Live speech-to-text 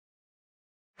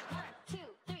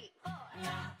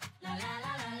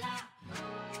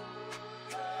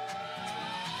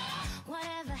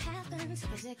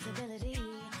unpredictability.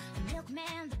 The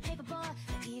milkman, the paperboy,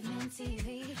 the evening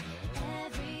TV.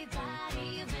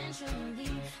 Everybody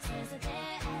eventually says that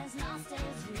they're as lost as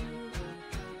you.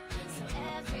 So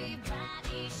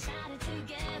everybody shout it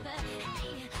together.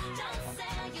 Hey, don't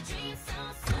sell your dreams so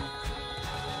soon.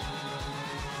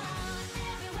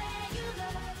 Everywhere you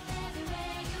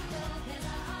go, there's a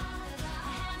heart, a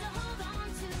hand to hold on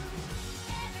to.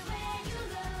 Everywhere you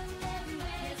look,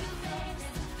 everywhere you face,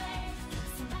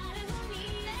 somebody who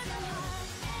needs a heart.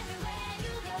 Everywhere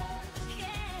you go,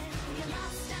 yeah, you're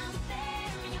lost out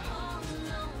there and you're all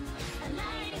alone. A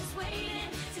light is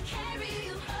waiting to carry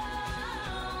you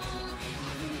home.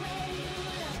 Everywhere you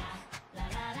look, la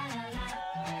la la la la.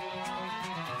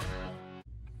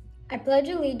 I pledge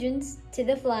allegiance to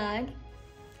the flag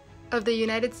of the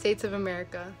United States of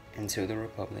America and to the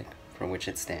republic for which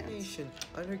it stands, nation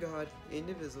under God,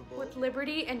 indivisible, with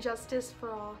liberty and justice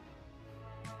for all.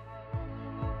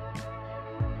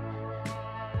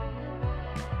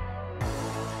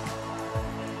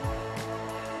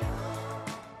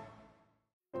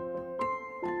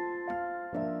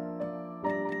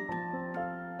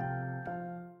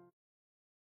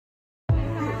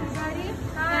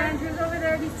 Andrew's over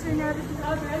there, these two now.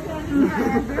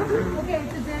 Okay,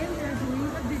 today we are doing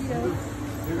a video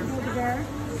over there.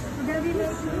 We're going to be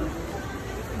making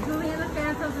Julie and the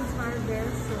Phantoms inspired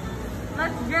bears. So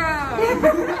let's go!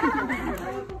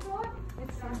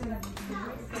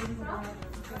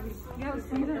 Yo,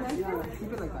 see the light?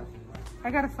 Keep it like that. I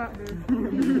got a flat bear. Get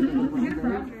a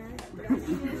flat bear.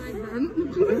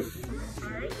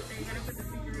 Alright, so you're going to put the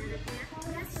figure right here.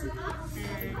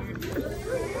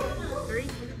 3,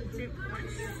 2, 1.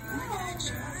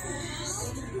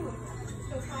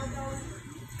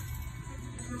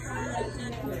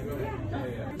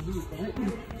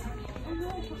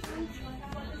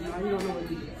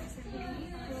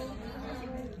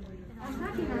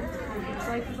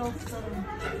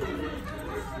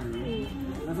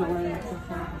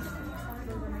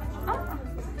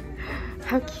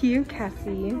 How cute,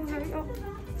 Cassie.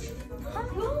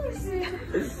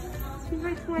 She's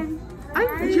my twin.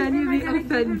 I'm genuinely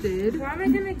offended. Why am I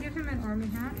gonna give him an army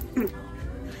hat?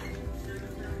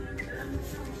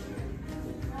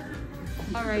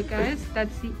 Alright guys,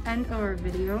 that's the end of our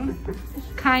video.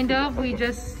 Kind of, we're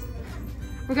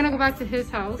gonna go back to his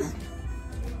house.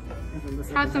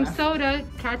 Have some soda.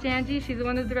 Catch Angie, she's the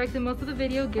one that directed most of the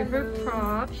video. Give her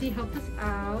props, she helped us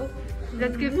out.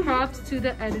 Let's give props to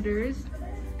the editors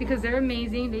because they're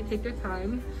amazing, they take their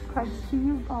time.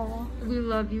 We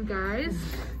love you guys.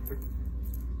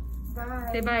 Bye.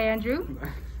 Say bye, Andrew.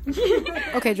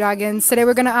 Okay, dragons. Today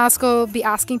we're gonna be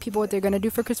asking people what they're gonna do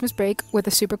for Christmas break with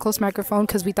a super close microphone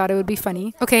because we thought it would be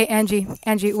funny. Okay, Angie,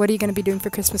 what are you gonna be doing for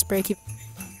Christmas break?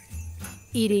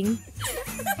 Eating.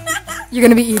 You're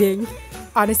gonna be eating.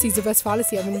 Honesty's the best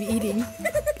policy. I'm gonna be eating.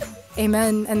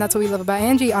 Amen. And that's what we love about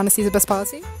Angie. Honesty's the best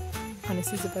policy.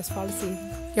 Honesty's the best policy.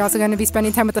 You're also gonna be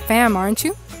spending time with the fam, aren't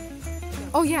you?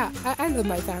 Oh yeah, I love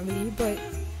my family, but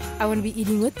I want to be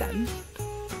eating with them.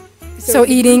 So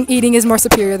eating is more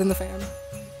superior than the fam.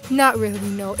 Not really,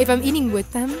 no. If I'm eating with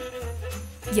them,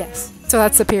 yes. So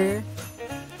that's superior.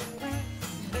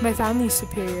 My family's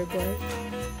superior, but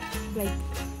like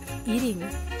eating.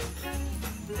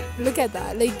 Look at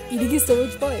that. Like eating is so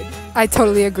much fun. I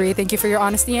totally agree. Thank you for your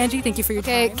honesty, Angie. Thank you for your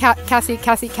time. Cassie.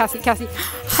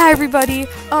 Hi everybody.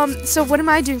 So what am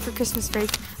I doing for Christmas break?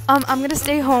 I'm gonna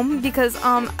stay home because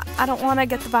I don't want to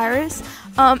get the virus.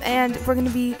 And we're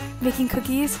gonna be making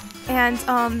cookies and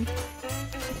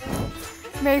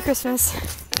Merry Christmas.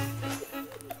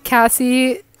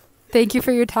 Cassie, thank you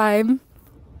for your time.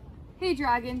 Hey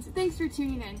dragons, thanks for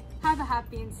tuning in. Have a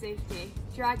happy and safe day.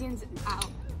 Dragons out.